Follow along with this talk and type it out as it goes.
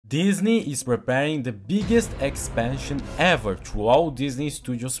Disney is preparing the biggest expansion ever to Walt Disney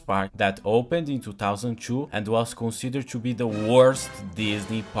Studios Park that opened in 2002 and was considered to be the worst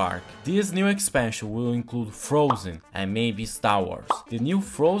Disney park. This new expansion will include Frozen and maybe Star Wars. The new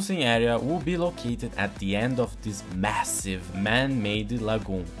Frozen area will be located at the end of this massive man-made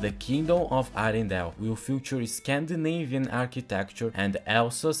lagoon. The Kingdom of Arendelle will feature Scandinavian architecture and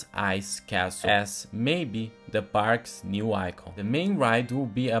Elsa's ice castle as maybe the park's new icon. The main ride will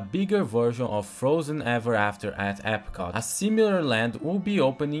be a bigger version of Frozen Ever After at Epcot. A similar land will be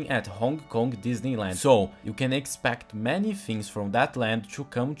opening at Hong Kong Disneyland, so you can expect many things from that land to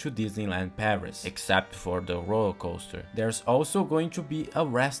come to Disneyland Paris, except for the roller coaster. There's also going to be a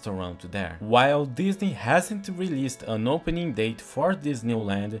restaurant there. While Disney hasn't released an opening date for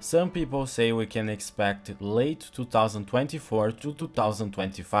Disneyland, some people say we can expect late 2024 to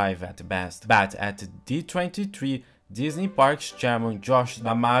 2025 at best. But at D23, Disney Parks chairman Josh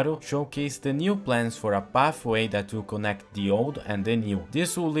D'Amaro showcased the new plans for a pathway that will connect the old and the new.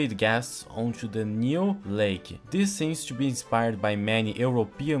 This will lead guests onto the new lake. This seems to be inspired by many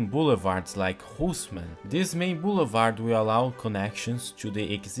European boulevards like Haussmann. This main boulevard will allow connections to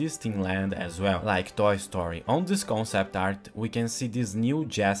the existing land as well, like Toy Story. On this concept art, we can see this new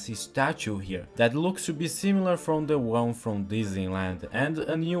Jessie statue here that looks to be similar from the one from Disneyland, and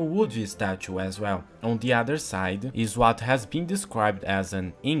a new Woody statue as well. On the other side is what has been described as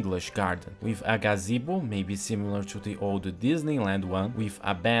an English garden, with a gazebo maybe similar to the old Disneyland one, with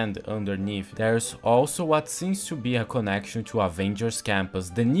a band underneath. There's also what seems to be a connection to Avengers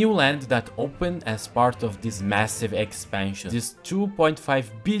Campus, the new land that opened as part of this massive expansion, this $2.5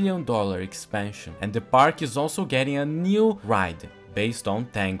 billion expansion. And the park is also getting a new ride based on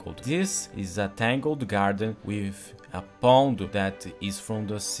Tangled. This is a Tangled garden with a pond that is from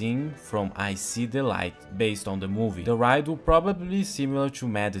the scene from I See the Light, based on the movie. The ride will probably be similar to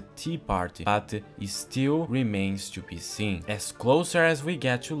Mad Tea Party, but it still remains to be seen. As closer as we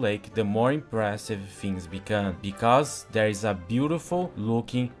get to lake, the more impressive things become, because there is a beautiful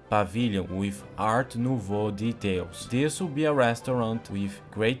looking pavilion with Art Nouveau details. This will be a restaurant with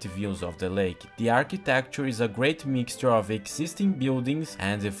great views of the lake. The architecture is a great mixture of existing buildings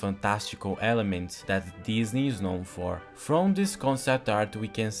and the fantastical elements that Disney is known for. From this concept art we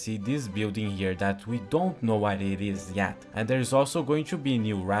can see this building here that we don't know what it is yet, and there is also going to be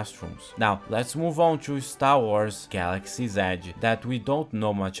new restrooms. Now let's move on to Star Wars Galaxy's Edge that we don't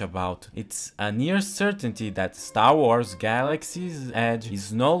know much about. It's a near certainty that Star Wars Galaxy's Edge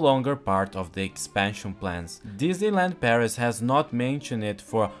is no longer part of the expansion plans. Disneyland Paris has not mentioned it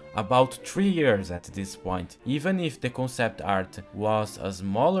for about 3 years at this point. Even if the concept art was a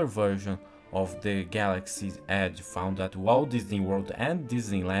smaller version of the Galaxy's Edge found at Walt Disney World and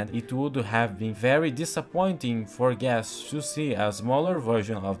Disneyland, it would have been very disappointing for guests to see a smaller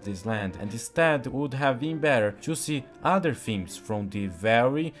version of this land, and instead would have been better to see other themes from the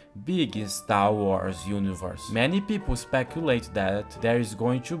very big Star Wars universe. Many people speculate that there is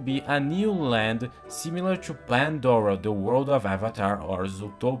going to be a new land similar to Pandora, the world of Avatar, or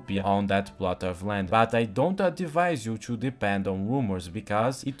Zootopia on that plot of land, but I don't advise you to depend on rumors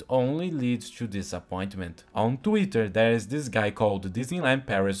because it only leads to disappointment. On Twitter there is this guy called Disneyland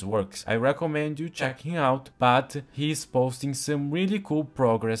Paris Works. I recommend you check him out, but he is posting some really cool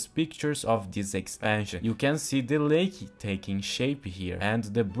progress pictures of this expansion. You can see the lake taking shape here and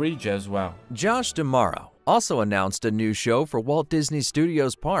the bridge as well. Josh D'Amaro also announced a new show for Walt Disney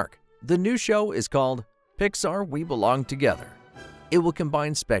Studios Park. The new show is called Pixar We Belong Together. It will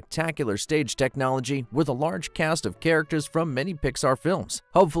combine spectacular stage technology with a large cast of characters from many Pixar films.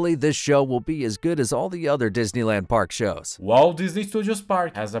 Hopefully this show will be as good as all the other Disneyland Park shows. Walt Disney Studios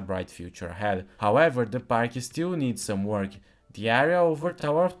Park has a bright future ahead. However, the park still needs some work. The area over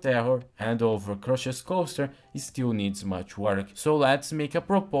Tower of Terror and over Crush's Coaster still needs much work. So let's make a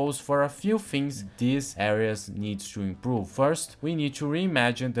proposal for a few things these areas need to improve. First, we need to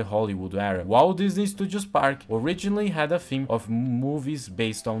reimagine the Hollywood area. Walt Disney Studios Park originally had a theme of movies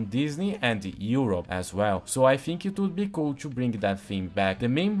based on Disney and Europe as well, so I think it would be cool to bring that theme back. The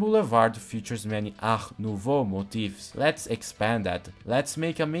main boulevard features many Art Nouveau motifs. Let's expand that. Let's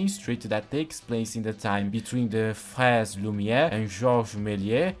make a main street that takes place in the time between the Frères Lumière and Georges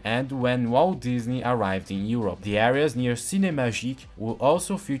Méliès and when Walt Disney arrived in Europe. The areas near Cinémagique will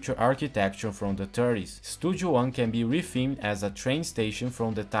also feature architecture from the 30s. Studio One can be rethemed as a train station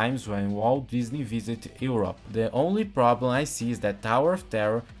from the times when Walt Disney visited Europe. The only problem I see is that Tower of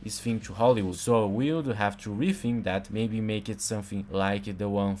Terror is themed to Hollywood, so we would have to retheme that, maybe make it something like the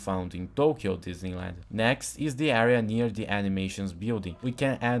one found in Tokyo Disneyland. Next is the area near the animations building. We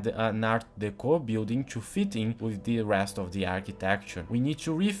can add an Art Deco building to fit in with the rest of the architecture. We need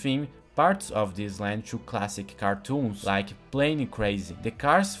to retheme parts of this land to classic cartoons, like Plane Crazy. The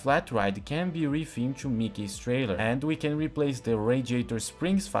car's flat ride can be rethemed to Mickey's trailer, and we can replace the Radiator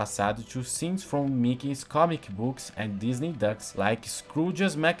Springs facade to scenes from Mickey's comic books and Disney ducks like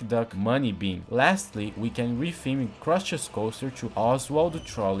Scrooge's McDuck Money Bin. Lastly, we can retheme Crush's coaster to Oswald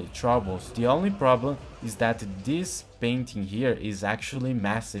Trolley Troubles. The only problem is that this painting here is actually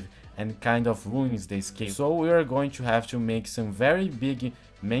massive and kind of ruins the scale, so we are going to have to make some very big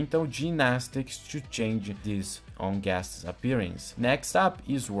mental gymnastics to change this on guest's appearance. Next up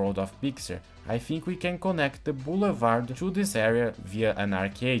is World of Pixar. I think we can connect the boulevard to this area via an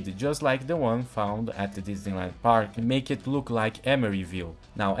arcade, just like the one found at the Disneyland Park, and make it look like Emeryville.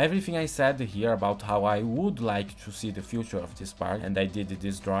 Now, everything I said here about how I would like to see the future of this park, and I did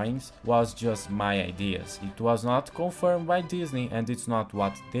these drawings, was just my ideas. It was not confirmed by Disney, and it's not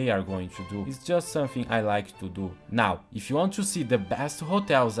what they are going to do. It's just something I like to do. Now, if you want to see the best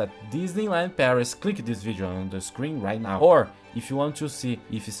hotels at Disneyland Paris, click this video on the screen right now. Or if you want to see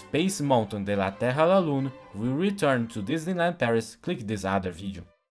if Space Mountain de la Terra La Lune will return to Disneyland Paris, click this other video.